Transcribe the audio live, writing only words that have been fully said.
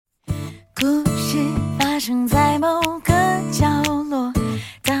故事发生在某个角落，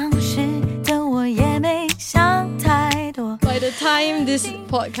当时的我也没想太多。 By the time this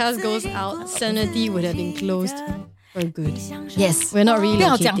podcast goes out, Sanity would have been closed for good. Yes, We're not 不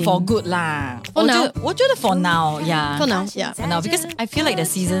要 relocating. 讲 for good 啦。 For now. 我觉得 for now, yeah. For now, yeah. For now, because I feel like the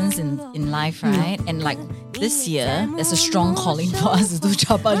seasons in life, right? And like this year, there's a strong calling for us to do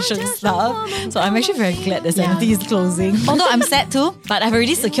插班生 stuff. So I'm actually very glad that Sanity is closing. Although I'm sad too, but I've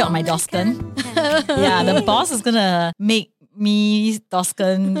already secured my Dosken. Yeah, the boss is gonna make me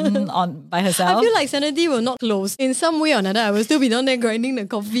Dosken on by herself. I feel like Sanity will not close. In some way or another, I will still be down there grinding the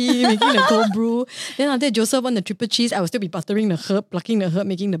coffee, making the cold brew. Then after that, Joseph want the triple cheese, I will still be buttering the herb, plucking the herb,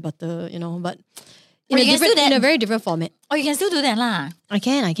 making the butter, but in a very different format. Oh, you can still do that lah. I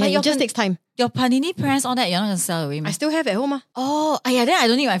can. It just takes time. Your panini press, all that, you're not gonna sell away, I man. still have at home. Oh, yeah, then I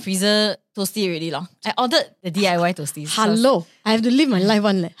don't need my freezer toasty already long. I ordered the DIY toasties. Hello. I have to live my life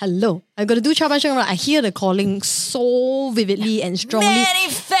one. Hello. I got to do 插班生. I hear the calling so vividly and strongly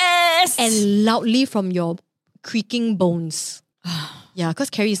Manifest! and loudly from your creaking bones. Yeah, because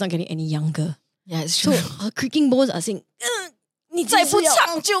Carrie is not getting any younger. Yeah, it's So true. her creaking bones are saying, 你再不就是要-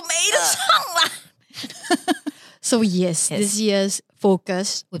唱就没得唱啦。 So yes, this year's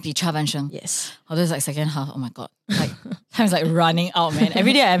focus. Would be 插班生. Yes. Although it's like second half, oh my god. Like time's like running out, man.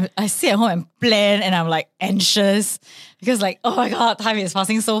 Every day I sit at home and plan and I'm like anxious because like, oh my god, time is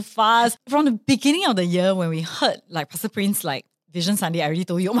passing so fast. From the beginning of the year when we heard like Pastor Prince like Vision Sunday, I already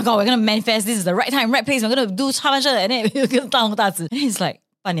told you, oh my god, we're gonna manifest, this is the right time, right place, we're gonna do 插班生 and then we're gonna 大红大紫. And it's like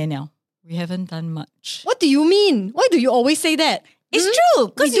半年了. We haven't done much. What do you mean? Why do you always say that? It's true,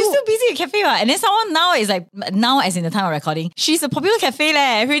 because We you're do. still busy at cafe, right? And then someone now is like, now as in the time of recording, she's a popular cafe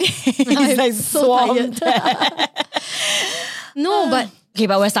every day. It's like so swamped. No, but Okay,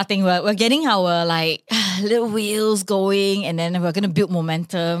 but we're starting. We're getting our like little wheels going, and then we're gonna build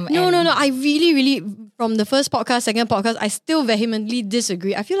momentum. No. I really, from the first podcast, second podcast, I still vehemently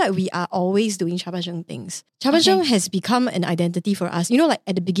disagree. I feel like we are always doing 插班生 things. 插班生 has become an identity for us. Like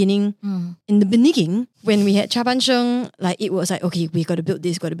at the beginning, in the beginning, when we had 插班生, like it was like, okay, we got to build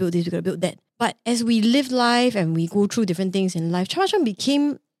this, we got to build that. But as we live life and we go through different things in life, 插班生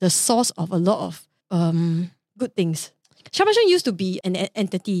became the source of a lot of good things. 插班生 used to be an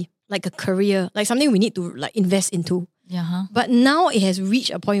entity, like a career, like something we need to like invest into. Yeah. But now it has reached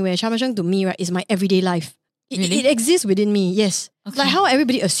a point where 插班生 to me, right, is my everyday life. Really? It exists within me, yes. Okay. Like how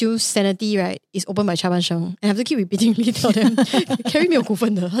everybody assumes Sanity, right, is opened by 插班生. And I have to keep repeatedly tell them, Carrie 没有股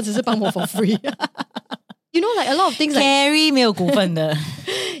份的，她只是帮我 for free. Like a lot of things like... Carrie 没有股份的.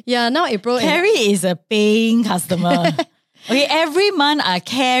 Yeah, now April... Carrie is a paying customer. Okay, every month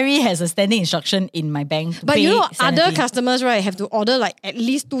Carrie has a standing instruction in my bank to But pay other Sanity. customers, right, have to order like at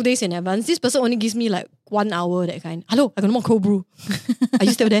least 2 days in advance. This person only gives me like 1 hour, that kind. Hello, I got no more cold brew. Are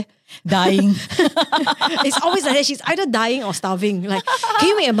you still there? Dying. It's always like that. She's either dying or starving. Like, can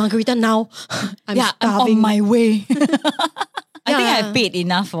you make a margarita now? I'm I'm starving. on my way. I think Yeah. I paid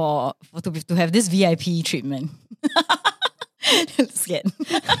enough to have this VIP treatment. Scared.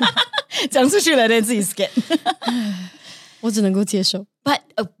 讲出去了，then 自己 scared. 我只能够接受。 But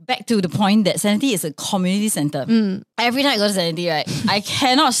back to the point that Sanity is a community center. Every time I go to Sanity, right, I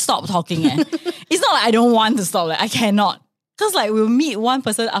cannot stop talking. It's not like I don't want to stop. Like I cannot. Because like we'll meet one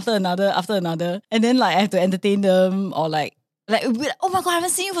person after another. And then like I have to entertain them or like oh my God, I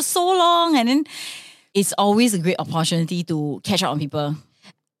haven't seen you for so long. And then it's always a great opportunity to catch up on people.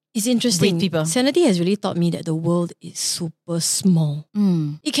 It's interesting. With people. Sanity has really taught me that the world is super small.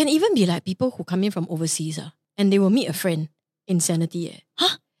 It can even be like people who come in from overseas and they will meet a friend in Sanity.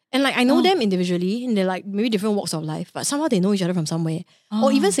 Huh? And like I know them individually and they're like maybe different walks of life, but somehow they know each other from somewhere.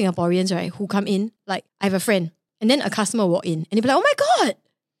 Or even Singaporeans, right, who come in, like I have a friend and then a customer walk in and they'll be like, oh my God.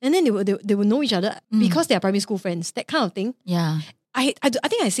 And then they will know each other because they are primary school friends, that kind of thing. Yeah. I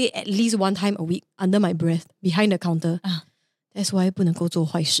think I say at least 1 time a week under my breath behind the counter. That's why 不能够做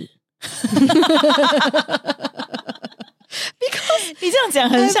坏事. Because 你这样讲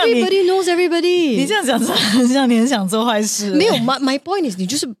很像你 everybody knows everybody. 你这样讲很像你很想做坏事。没有 my point is 你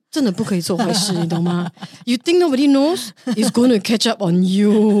就是真的不可以做坏事，你懂吗? You think nobody knows? It's going to catch up on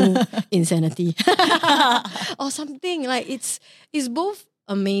you. Insanity. Or something. Like it's both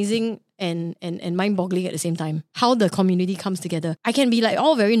amazing and mind-boggling at the same time. How the community comes together. I can be like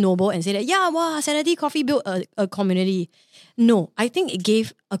all very noble and say that, yeah, wow, Sanity Coffee built a community. No, I think it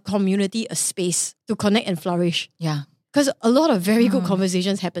gave a community a space to connect and flourish. Yeah. Because a lot of very good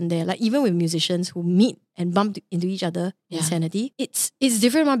conversations happen there. Like even with musicians who meet and bump into each other in Sanity, it's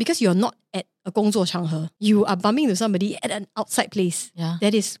different because you're not at a 工作场合. You are bumping into somebody at an outside place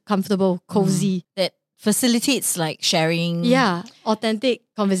that is comfortable, cozy. That facilitates like sharing. Yeah, authentic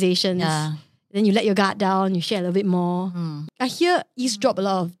conversations. Yeah. Then you let your guard down, you share a little bit more. I hear eavesdrop a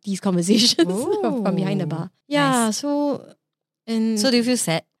lot of these conversations from behind the bar. Yeah, Nice. so So do you feel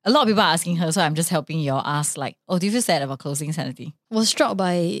sad? A lot of people are asking her, so I'm just helping you all ask like, oh, do you feel sad about closing Sanity? was struck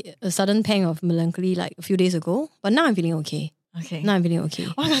by a sudden pang of melancholy like a few days ago. But now I'm feeling okay. Okay. Now I'm feeling okay.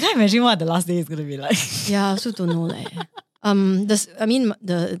 Oh my God, I can't imagine what the last day is going to be like. Yeah, I also don't know. Like,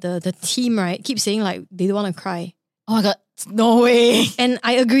 the team, right, keep saying like they don't want to cry. Oh my God, no way. And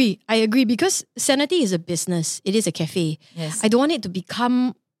I agree because Sanity is a business. It is a cafe. Yes. I don't want it to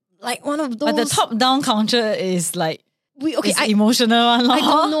become like one of those. But the top-down culture is like, it's emotional one.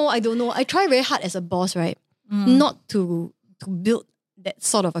 I don't know. I try very hard as a boss, right? Not to build that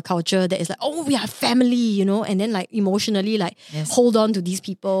sort of a culture that is like, oh, we are family, you know, and then like emotionally like hold on to these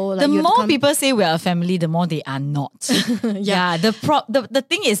people. Like, The more people say we are a family, the more they are not. Yeah. The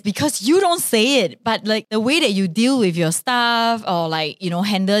thing is because you don't say it, but like the way that you deal with your staff or like, you know,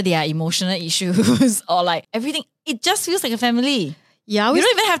 handle their emotional issues or like everything, it just feels like a family. Yeah, You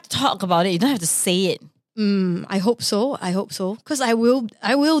don't even have to talk about it. You don't have to say it. I hope so. Because I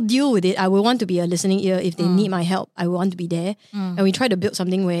will deal with it. I will want to be a listening ear if they need my help. I will want to be there. And we try to build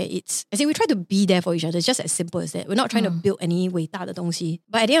something where we try to be there for each other. It's just as simple as that. We're not trying to build any 伟大的东西.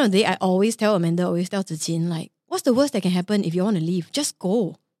 But at the end of the day, I always tell Amanda, always tell Ziqin, like, what's the worst that can happen if you want to leave? Just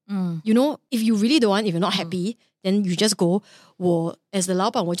go. You know, if you really don't want, if you're not happy, then you just go. 我 as the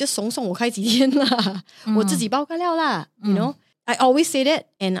老板, 我就怂我开几天啦. 我自己包干料啦. You know? I always say that,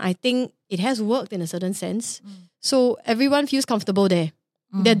 and I think it has worked in a certain sense. So everyone feels comfortable there.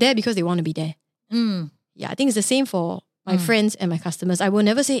 They're there because they want to be there. Yeah, I think it's the same for my friends and my customers. I will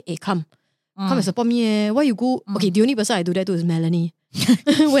never say, hey, come and support me. Why you go? Okay, the only person I do that to is Melanie.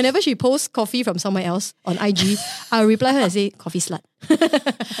 Whenever she posts coffee from somewhere else on IG, I'll reply her and say, coffee slut.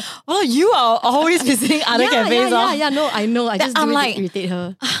 Well, you are always visiting other cafes. Yeah, no, I know. I just do it to irritate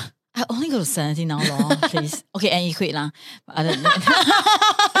her. I only go to Sanity now, please. Okay, and equate lah. Other than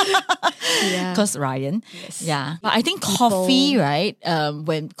that, because Ryan. Yes. Yeah, but I think coffee, right?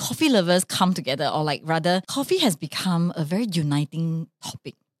 When coffee lovers come together, or like rather, coffee has become a very uniting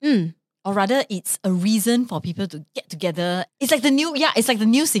topic. Or rather, it's a reason for people to get together. It's like the new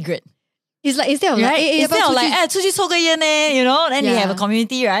cigarette. It's like instead of出去抽个烟呢, you know, then they have a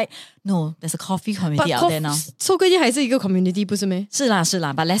community, right? No, there's a coffee community out there now. 抽根烟还是一个 community 不是咩? 是啦,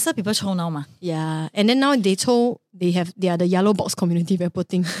 but lesser people 抽 now 嘛. Yeah, and then now they are the yellow box community very poor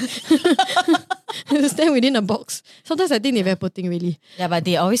thing. They stand within a box. Sometimes I think they're very poor thing really. Yeah, but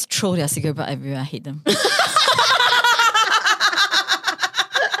they always throw their cigarette butt everywhere. I hate them.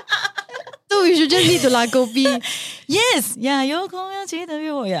 So we should just need to la kopi. Yes, yeah, 有空记得约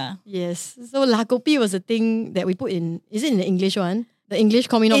我, yeah. Yes, so la kopi was a thing that we put in. Is it in the English one? The English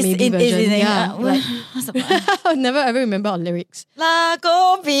call me not maybe version. Yeah, what's the one? I'll never ever remember our lyrics. La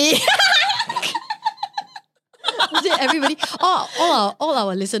kopi. Everybody, all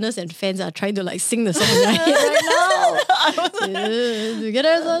our listeners and fans are trying to like sing the song in their head right now.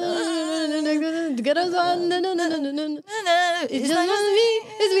 Together, it's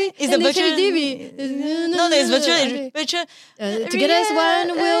me. It's the virtual TV. No, it's virtual. Together as one,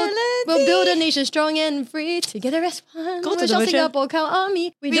 we'll build a nation strong and free. Together as one, Go to we'll the shout virtual. Singapore, count on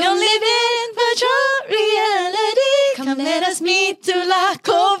me. We don't live in virtual reality. Come let us meet to La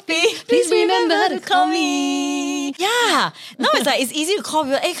Coffee. Please remember to call me. Yeah. Now it's easy to call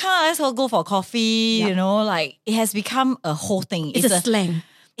people. Hey, come, let's all go for coffee. You know, like it has become a whole thing. It's a slang.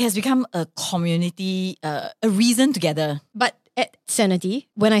 It has become a community, a reason together. But at Sanity,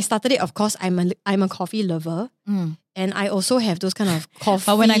 when I started it, of course, I'm a coffee lover. And I also have those kind of coffee.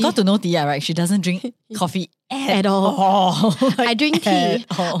 But when I got to know Tia, right, she doesn't drink coffee at all. I drink tea.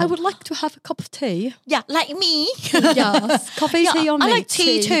 all. I would like to have a cup of tea. Yeah, like me. Yes, coffee tea on I me. like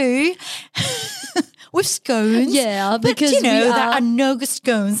tea too. With scones. Yeah, but because you know, we there are- are no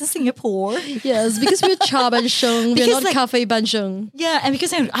scones in Singapore. Yes, because we're cha ban sheng, we're Because, not like- cafe ban sheng. Yeah, and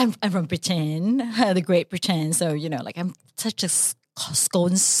because I'm from Britain, the Great Britain, so you know, like I'm such a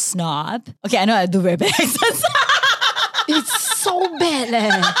scone snob. Okay, I know I do very bad accents. It's so bad,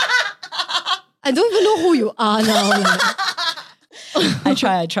 leh. I don't even know who you are now. Leh. I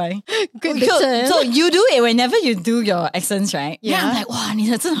try. Great So, Britain. so you do it whenever you do your accents, right? Yeah. I'm like, wow, 你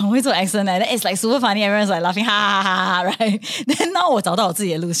真的很会做 accent. And it's like super funny. Everyone's like laughing, ha ha ha ha, right? Then now 我找到我自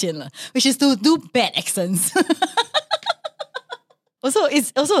己的路线了, which is to do bad accents. Also,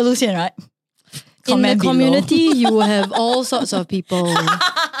 it's also a 路线, right? In the Comment below. community, you will have all sorts of people.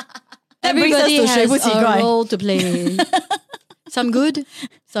 That brings us Everybody to has 谁不奇怪? a role to play. Some good,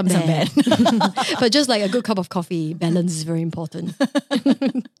 some bad. But just like a good cup of coffee, balance is very important.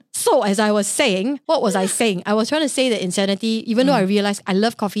 So So as I was saying, what was I saying? I was trying to say that insanity, even though I realized I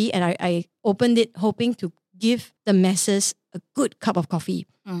love coffee and I opened it hoping to give the masses a good cup of coffee.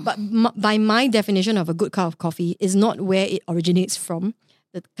 But by my definition of a good cup of coffee is not where it originates from,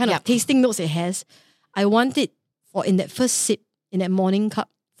 the kind of tasting notes it has. I want it for in that first sip, in that morning cup,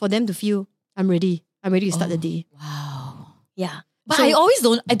 for them to feel I'm ready to start the day. Wow. Yeah. But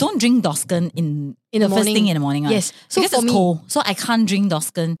So- I don't drink Dosken in the the first morning. thing in the morning. Yes. So because for it's me- cold. So I can't drink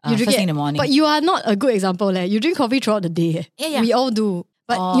Dosken You drink first it, thing in the morning. But you are not a good example. You drink coffee throughout the day. Yeah. We all do.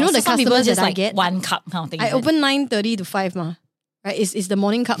 But you know so the some people customers just that I like get, one cup kind of thing. I is it? open 9:30 to 5 ma. Right? It's the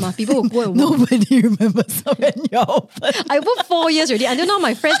morning cup ma. People will go and walk. Nobody remembers when you're open. I worked 4 years already. Until now,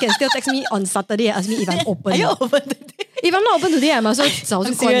 my friends can still text me on Saturday and ask me if I'm open. Are you open today? If I'm not open today, I must well早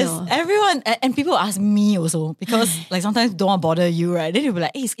就 I'm 关 serious. 了。 Everyone and people ask me also because like sometimes don't want to bother you, right? Then you'll be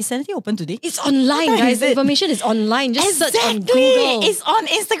like, hey, is Sanity open today? It's online, What guys. is The it? information is online. Just search on Exactly. Google. It's on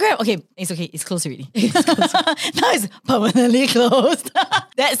Instagram. Okay. It's closed already. Now it's permanently closed.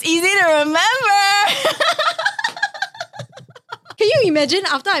 That's easy to remember. Can you imagine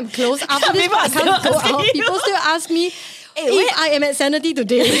after I'm closed, after this People are podcast still go asking out, you. people still ask me Hey, if where- I am at Sanity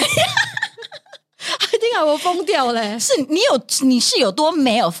today. I think I will 疯掉嘞。是你是有多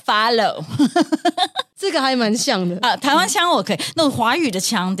没有 follow 这个还蛮像的。啊？台湾腔我可以，那种华语的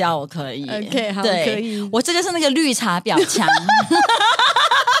腔调我可以。 OK，好对可以我这就是那个绿茶婊腔。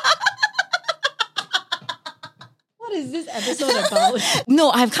What is this episode about? No,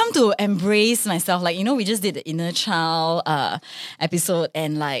 I've come to embrace myself. Like, we just did the inner child episode,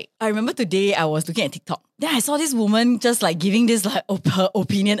 and like I remember today I was looking at TikTok. Then I saw this woman just like giving this like her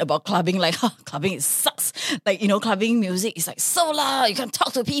opinion about clubbing. Like, clubbing it sucks. Like, clubbing music is like so loud. You can't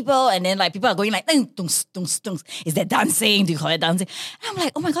talk to people, and then like people are going like, dunks, dunks, dunks. Is that dancing? Do you call it dancing? And I'm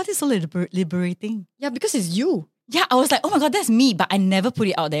like, oh my god, this is so liberating. Yeah, because it's you. Yeah, I was like, oh my god, that's me, but I never put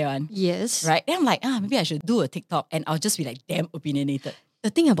it out there, one. Yes. Right? And I'm like, maybe I should do a TikTok, and I'll just be like damn opinionated. The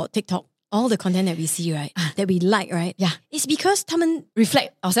thing about TikTok, all the content that we see, right, that we like, right? Yeah. It's because 他们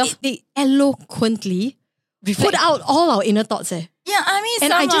Reflect ourselves. they eloquently Reflect. put out all our inner thoughts. Yeah, I mean,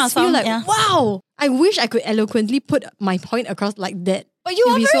 And I just feel like, yeah. wow, I wish I could eloquently put my point across like that. But you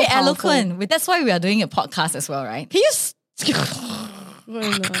It'll are be very so powerful. eloquent. That's why we are doing a podcast as well, right? Can you...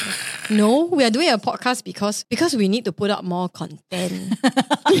 No, we are doing a podcast because we need to put out more content.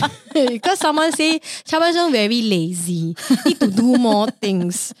 Because someone say, 下半生 very lazy, need to do more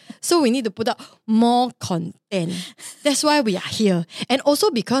things. So we need to put out more content. That's why we are here. And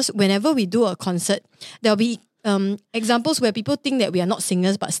also because whenever we do a concert, there'll be examples where people think that we are not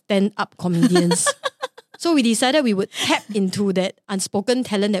singers but stand-up comedians. So we decided we would tap into that unspoken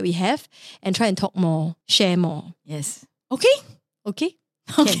talent that we have and try and talk more, share more. Yes. Okay. Okay?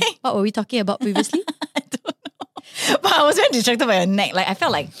 Okay. Can. What were we talking about previously? I don't know. But I was very distracted by your neck. Like I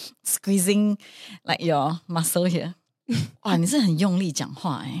felt like squeezing like your muscle here. 哇，你是很用力讲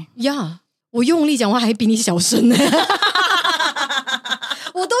话欸。Yeah, 我用力讲话还比你小声呢。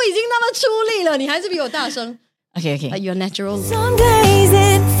我都已经那么出力了，你还是比我大声。Okay. Like your natural. Some days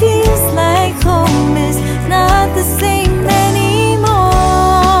it feels like home is not